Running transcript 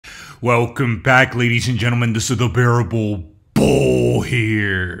Welcome back, ladies and gentlemen. This is the Bearable Bull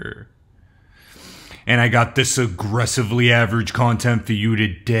here. And I got this aggressively average content for you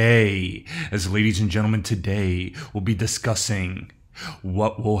today. As ladies and gentlemen, today we'll be discussing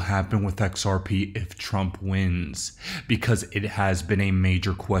what will happen with XRP if Trump wins. Because it has been a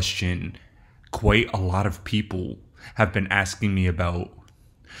major question. Quite a lot of people have been asking me about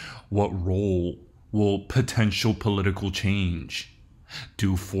what role will potential political change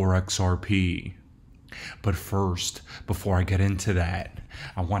do for XRP. But first, before I get into that,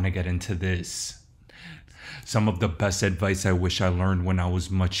 I want to get into this. Some of the best advice I wish I learned when I was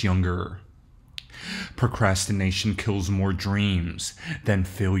much younger. Procrastination kills more dreams than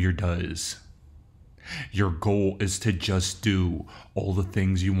failure does. Your goal is to just do all the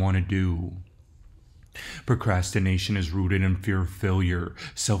things you want to do. Procrastination is rooted in fear of failure,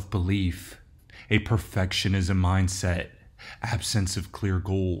 self-belief, a perfectionism mindset, absence of clear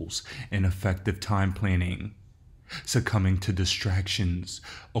goals, ineffective time planning, succumbing to distractions,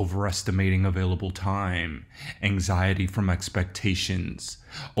 overestimating available time, anxiety from expectations,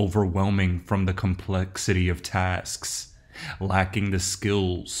 overwhelming from the complexity of tasks, lacking the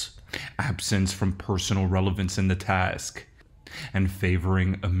skills, absence from personal relevance in the task, and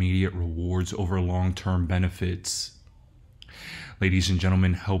favoring immediate rewards over long-term benefits. Ladies and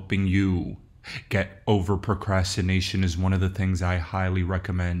gentlemen, helping you get over procrastination is one of the things I highly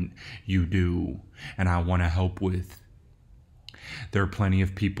recommend you do, and I want to help with. There are plenty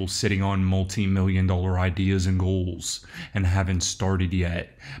of people sitting on multi-million-dollar ideas and goals and haven't started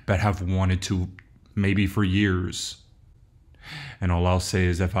yet, but have wanted to maybe for years. And all I'll say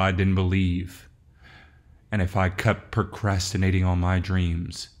is if I didn't believe, and if I kept procrastinating on my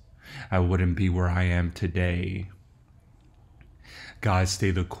dreams, I wouldn't be where I am today. Guys, stay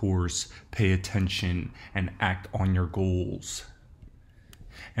the course, pay attention, and act on your goals.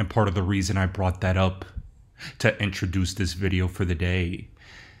 And part of the reason I brought that up to introduce this video for the day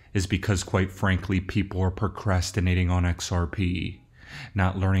is because, quite frankly, people are procrastinating on XRP,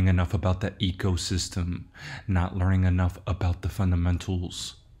 not learning enough about the ecosystem, not learning enough about the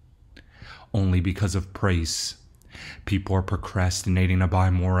fundamentals. Only because of price. People are procrastinating to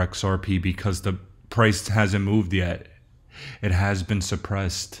buy more XRP because the price hasn't moved yet. It has been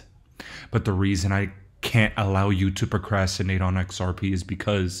suppressed. But the reason I can't allow you to procrastinate on XRP is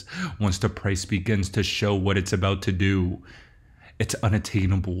because once the price begins to show what it's about to do, it's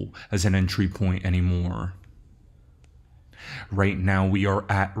unattainable as an entry point anymore. Right now, we are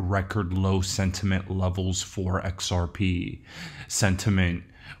at record low sentiment levels for XRP. Sentiment,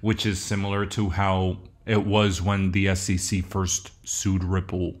 which is similar to how it was when the SEC first sued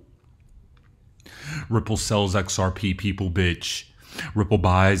Ripple. Ripple sells XRP, people bitch. Ripple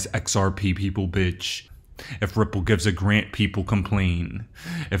buys XRP, people bitch. If Ripple gives a grant, people complain.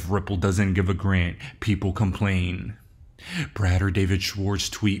 If Ripple doesn't give a grant, people complain. Brad or David Schwartz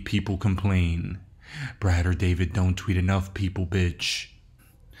tweet, people complain. Brad or David don't tweet enough, people bitch.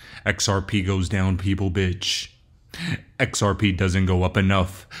 XRP goes down, people bitch. XRP doesn't go up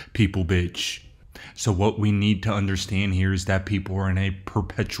enough, people bitch. So what we need to understand here is that people are in a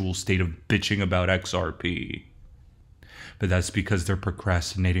perpetual state of bitching about XRP. But that's because they're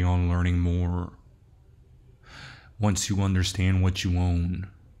procrastinating on learning more. Once you understand what you own,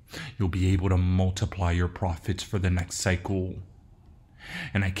 you'll be able to multiply your profits for the next cycle.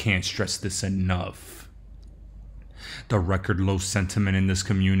 And I can't stress this enough. The record low sentiment in this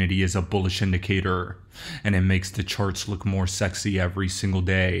community is a bullish indicator, and it makes the charts look more sexy every single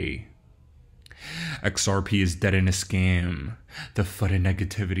day. XRP is dead in a scam. The foot of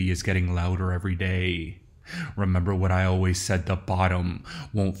negativity is getting louder every day. Remember what I always said, the bottom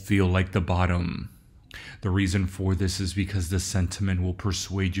won't feel like the bottom. The reason for this is because the sentiment will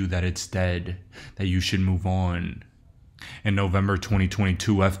persuade you that it's dead, that you should move on. In November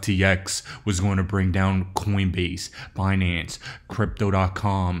 2022, FTX was going to bring down Coinbase, Binance,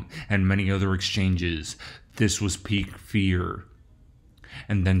 Crypto.com, and many other exchanges. This was peak fear.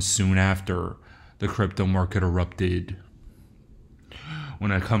 And then soon after, the crypto market erupted. When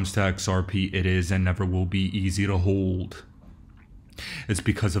it comes to XRP, it is and never will be easy to hold. It's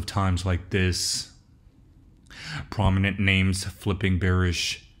because of times like this. Prominent names flipping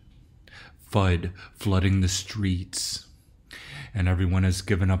bearish. FUD flooding the streets. And everyone has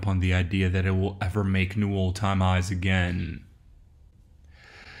given up on the idea that it will ever make new all-time highs again.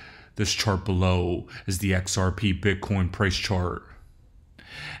 This chart below is the XRP Bitcoin price chart.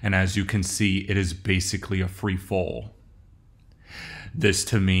 And as you can see, it is basically a free fall. This,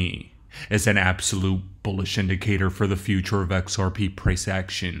 to me, is an absolute bullish indicator for the future of XRP price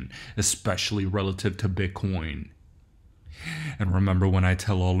action, especially relative to Bitcoin. And remember when I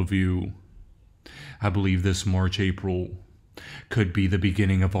tell all of you, I believe this March, April could be the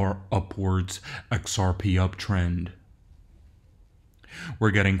beginning of our upwards XRP uptrend.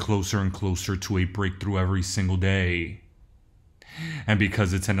 We're getting closer and closer to a breakthrough every single day. And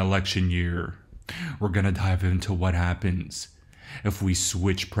because it's an election year, we're going to dive into what happens if we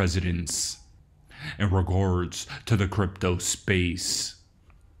switch presidents in regards to the crypto space.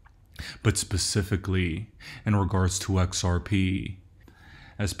 But specifically in regards to XRP,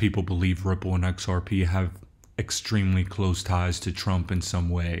 as people believe Ripple and XRP have extremely close ties to Trump in some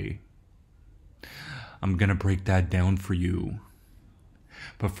way. I'm going to break that down for you.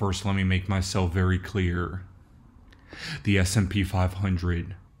 But first, let me make myself very clear. The S&P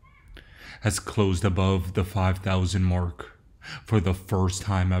 500 has closed above the 5,000 mark for the first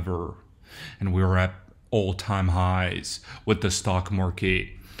time ever. And we're at all-time highs with the stock market,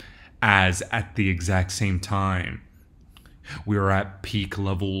 as at the exact same time we are at peak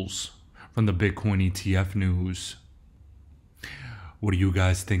levels from the Bitcoin ETF news. What do you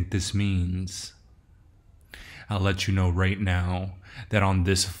guys think this means? I'll let you know right now that on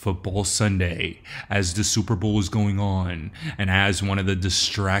this football Sunday, as the Super Bowl is going on, and as one of the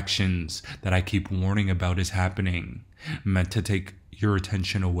distractions that I keep warning about is happening, meant to take your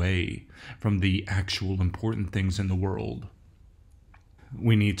attention away from the actual important things in the world,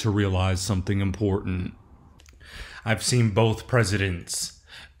 we need to realize something important. I've seen both presidents,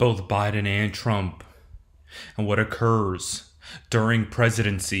 both Biden and Trump, and what occurs during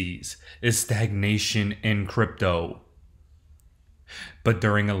presidencies is stagnation in crypto. But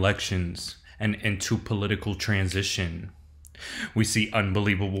during elections and into political transition, we see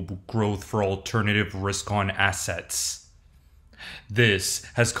unbelievable growth for alternative risk-on assets. This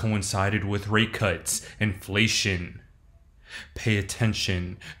has coincided with rate cuts, inflation. Pay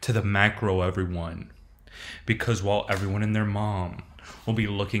attention to the macro, everyone. Because while everyone and their mom will be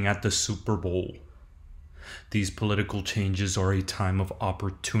looking at the Super Bowl, these political changes are a time of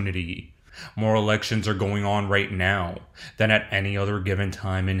opportunity. More elections are going on right now than at any other given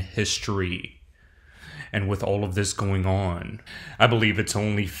time in history. And with all of this going on, I believe it's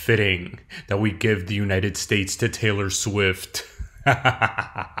only fitting that we give the United States to Taylor Swift.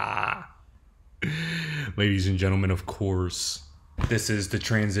 Ladies and gentlemen, of course, this is the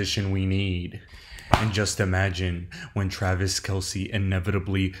transition we need. And just imagine when Travis Kelce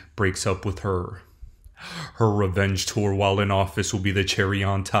inevitably breaks up with her. Her revenge tour while in office will be the cherry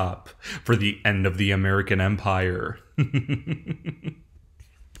on top for the end of the American empire.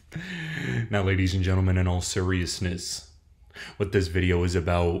 Now, ladies and gentlemen, in all seriousness, what this video is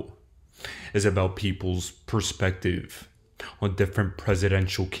about people's perspective on different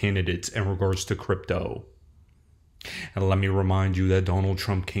presidential candidates in regards to crypto. And let me remind you that Donald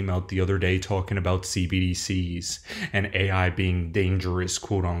Trump came out the other day talking about CBDCs and AI being dangerous,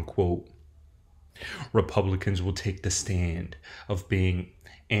 quote unquote. Republicans will take the stand of being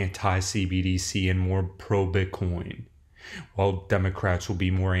anti-CBDC and more pro-Bitcoin, while Democrats will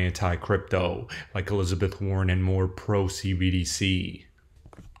be more anti-crypto, like Elizabeth Warren, and more pro-CBDC.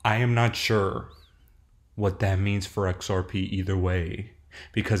 I am not sure what that means for XRP either way,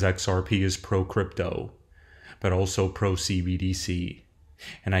 because XRP is pro-crypto, but also pro-CBDC,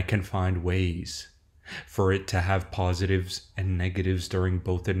 and I can find ways for it to have positives and negatives during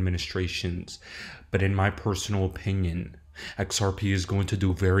both administrations. But in my personal opinion, XRP is going to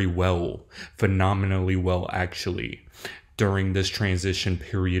do very well, phenomenally well actually, during this transition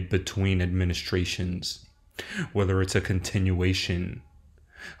period between administrations. Whether it's a continuation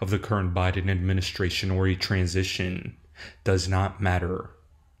of the current Biden administration or a transition does not matter.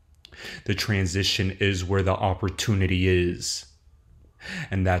 The transition is where the opportunity is.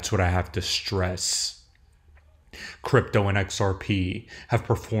 And that's what I have to stress. Crypto and XRP have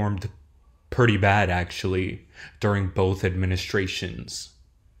performed pretty bad actually during both administrations.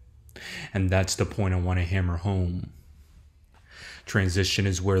 And that's the point I want to hammer home. Transition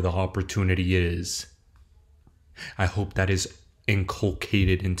is where the opportunity is. I hope that is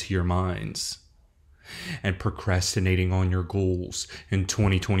inculcated into your minds. And procrastinating on your goals in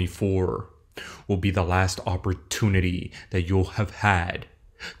 2024 will be the last opportunity that you'll have had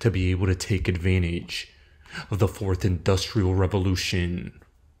to be able to take advantage of the fourth industrial revolution.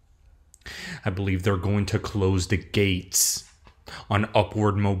 I believe they're going to close the gates on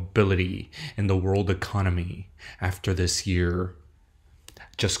upward mobility in the world economy after this year.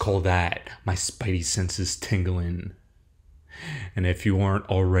 Just call that my spidey senses tingling. And if you aren't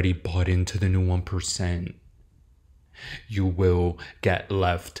already bought into the new 1%, you will get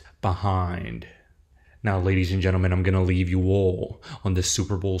left behind. Now, ladies and gentlemen, I'm going to leave you all on this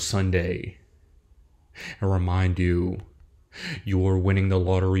Super Bowl Sunday and remind you You're winning the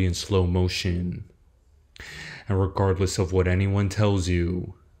lottery in slow motion. And regardless of what anyone tells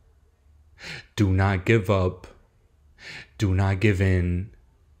you, do not give up. Do not give in.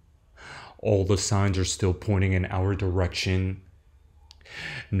 All the signs are still pointing in our direction.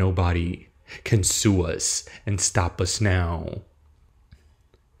 Nobody can sue us and stop us now.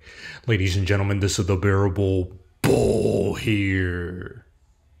 Ladies and gentlemen, this is the Bearable Bull here.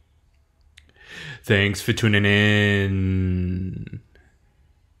 Thanks for tuning in.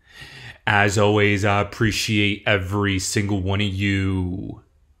 As always, I appreciate every single one of you.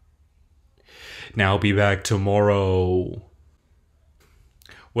 Now I'll be back tomorrow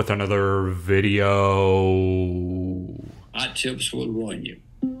with another video. Hot tips will ruin you.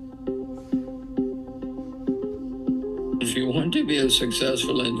 If you want to be a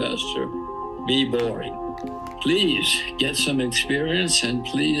successful investor, be boring. Please get some experience and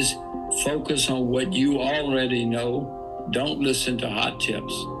please focus on what you already know. Don't listen to hot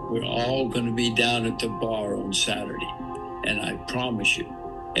tips. We're all going to be down at the bar on Saturday. And I promise you,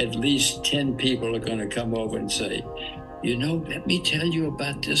 at least 10 people are going to come over and say, you know, let me tell you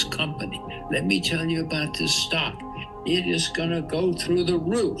about this company. Let me tell you about this stock. It is going to go through the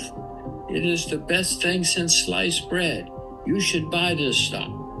roof. It is the best thing since sliced bread. You should buy this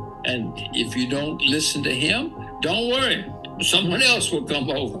stock. And if you don't listen to him, don't worry. Someone else will come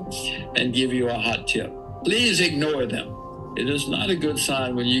over and give you a hot tip. Please ignore them. It is not a good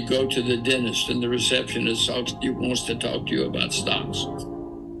sign when you go to the dentist and the receptionist wants to talk to you about stocks.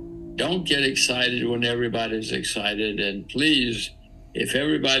 Don't get excited when everybody's excited. And please, if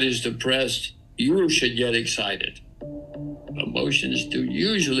everybody's depressed, you should get excited. Emotions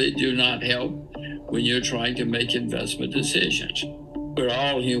usually do not help when you're trying to make investment decisions. We're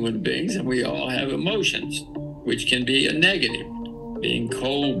all human beings and we all have emotions, which can be a negative. Being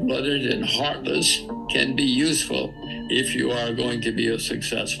cold-blooded and heartless can be useful if you are going to be a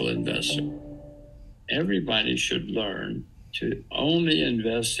successful investor. Everybody should learn to only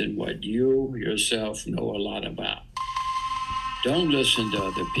invest in what you yourself know a lot about. Don't listen to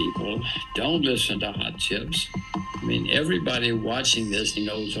other people. Don't listen to hot tips. I mean, everybody watching this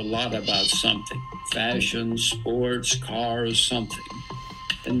knows a lot about something. Fashion, sports, cars, something.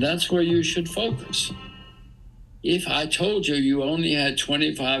 And that's where you should focus. If I told you you only had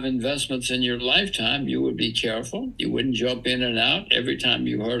 25 investments in your lifetime, you would be careful. You wouldn't jump in and out. Every time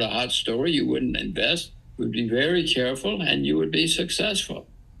you heard a hot story, you wouldn't invest. You would be very careful and you would be successful.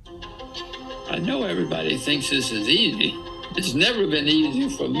 I know everybody thinks this is easy. It's never been easy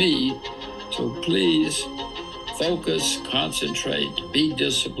for me. So please focus, concentrate, be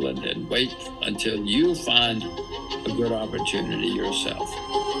disciplined, and wait until you find a good opportunity yourself.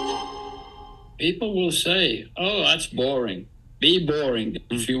 People will say, oh, that's boring. Be boring.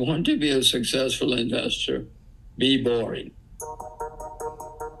 If you want to be a successful investor, be boring.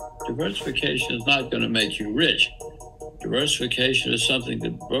 Diversification is not going to make you rich. Diversification is something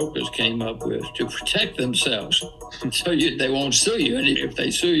that brokers came up with to protect themselves. So they won't sue you. And if they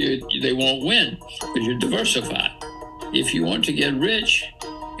sue you, they won't win because you're diversified. If you want to get rich,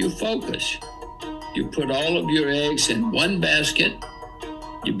 you focus. You put all of your eggs in one basket.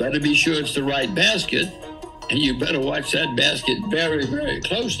 You better be sure it's the right basket, and you better watch that basket very, very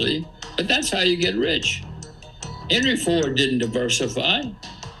closely, but that's how you get rich. Henry Ford didn't diversify.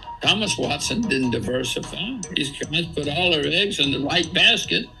 Thomas Watson didn't diversify. These guys put all their eggs in the right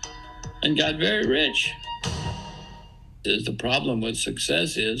basket and got very rich. The problem with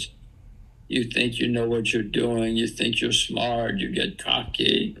success is you think you know what you're doing, you think you're smart, you get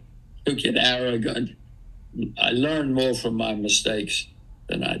cocky, you get arrogant. I learn more from my mistakes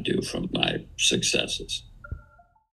than I do from my successes.